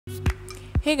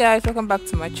Hey guys, welcome back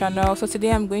to my channel. So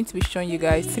today I'm going to be showing you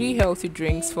guys 3 healthy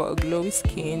drinks for a glowy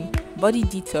skin, body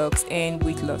detox and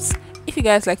weight loss. If you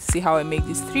guys like to see how I make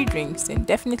these 3 drinks, then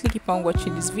definitely keep on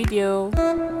watching this video.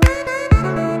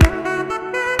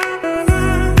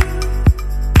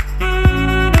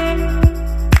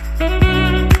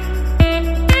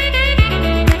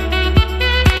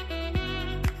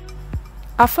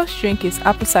 Our first drink is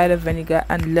apple cider vinegar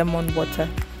and lemon water.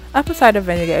 Apple cider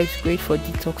vinegar is great for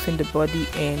detoxing the body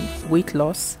and weight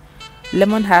loss.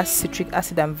 Lemon has citric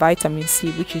acid and vitamin C,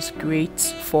 which is great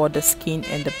for the skin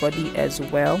and the body as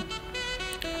well.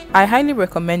 I highly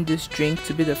recommend this drink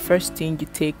to be the first thing you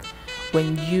take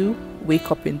when you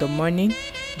wake up in the morning.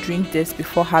 Drink this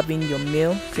before having your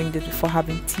meal, drink this before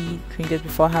having tea, drink this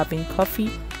before having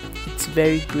coffee. It's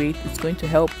very great. It's going to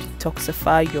help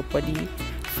detoxify your body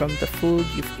from the food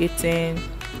you've eaten,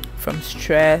 from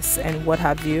stress and what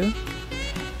have you.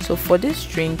 So for this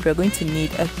drink we're going to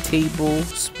need a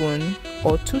tablespoon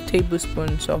or 2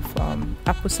 tablespoons of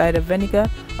apple cider vinegar,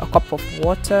 a cup of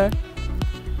water,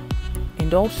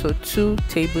 and also 2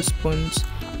 tablespoons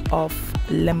of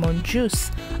lemon juice.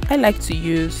 I like to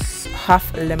use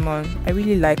half a lemon. I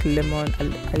really like lemon.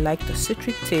 I like the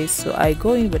citric taste, so I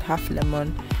go in with half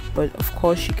lemon, but of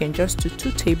course you can just do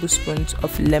 2 tablespoons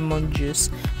of lemon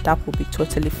juice. That will be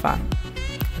totally fine.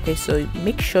 Okay, so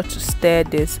make sure to stir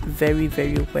this very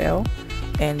well,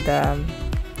 and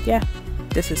yeah,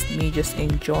 this is me just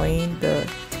enjoying the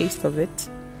taste of it.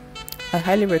 I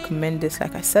highly recommend this,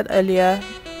 like I said earlier,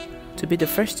 to be the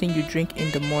first thing you drink in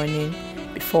the morning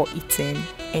before eating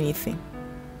anything.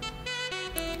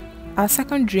 Our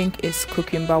second drink is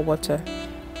cucumber water.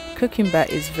 Cucumber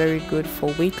is very good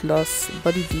for weight loss,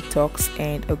 body detox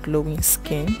and a glowing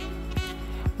skin.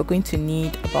 We're going to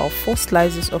need about 4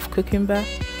 slices of cucumber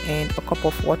and a cup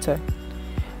of water.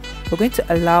 We're going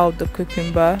to allow the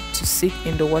cucumber to sit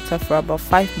in the water for about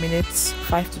 5 minutes,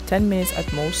 5 to 10 minutes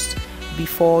at most,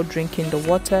 before drinking the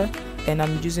water, and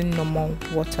I'm using normal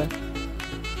water.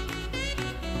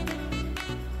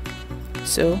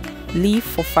 So leave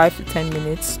for 5 to 10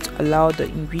 minutes to allow the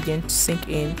ingredient to sink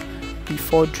in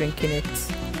before drinking it.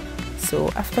 So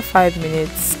after 5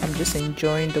 minutes, I'm just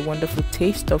enjoying the wonderful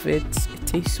taste of it. It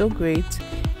tastes so great,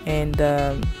 and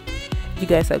you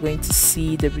guys are going to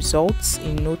see the results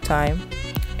in no time.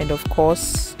 And of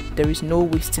course, there is no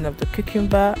wasting of the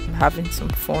cucumber. I'm having some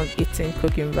fun eating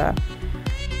cucumber.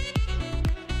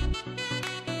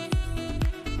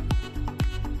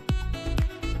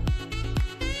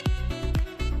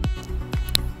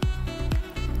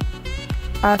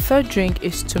 Our third drink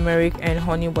is turmeric and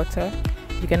honey water.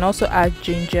 You can also add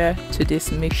ginger to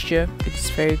this mixture. It's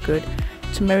very good.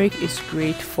 Turmeric is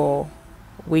great for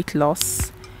weight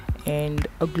loss and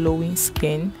a glowing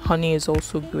skin. Honey is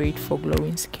also great for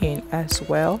glowing skin as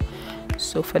well.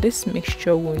 So for this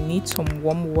mixture we'll need some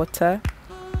warm water.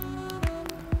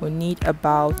 We'll need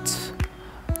about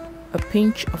a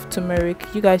pinch of turmeric.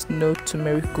 You guys know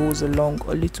turmeric goes a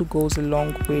little goes a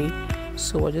long way.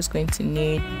 So we're just going to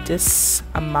need this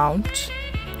amount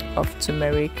of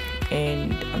turmeric,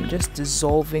 and I'm just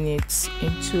dissolving it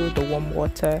into the warm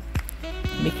water,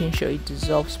 making sure it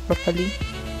dissolves properly.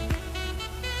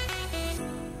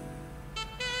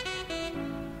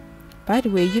 By the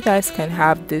way, you guys can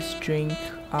have this drink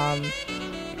 3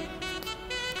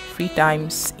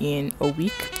 times in a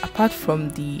week, apart from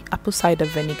the apple cider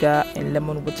vinegar and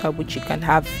lemon water, which you can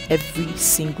have every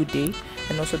single day,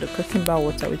 and also the cucumber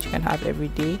water, which you can have every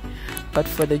day. But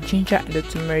for the ginger and the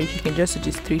turmeric, you can just do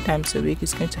this 3 times a week.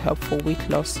 It's going to help for weight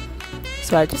loss.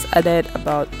 So I just added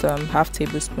about half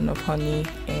tablespoon of honey,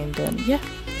 and yeah,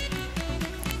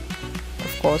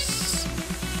 of course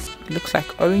it looks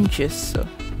like orange juice, so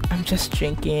I'm just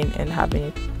drinking and having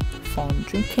it fun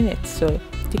drinking it. So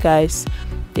you guys,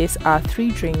 these are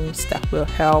 3 drinks that will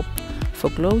help for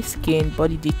glowy skin,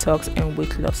 body detox and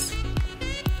weight loss.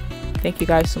 Thank you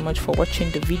guys so much for watching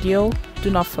the video.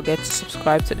 Do not forget to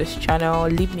subscribe to this channel.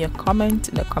 Leave me a comment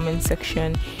in the comment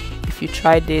section if you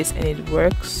tried this and it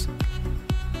works.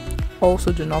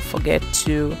 Also, do not forget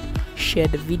to share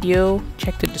the video.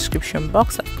 Check the description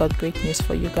box. I've got great news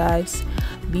for you guys.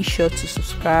 Be sure to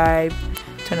subscribe,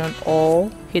 turn on all,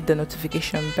 hit the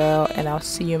notification bell, and I'll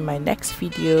see you in my next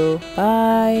video.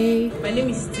 Bye. My name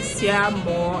is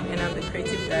Thysiamore and I'm the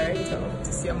creative director of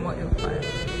Thysiamore Empire.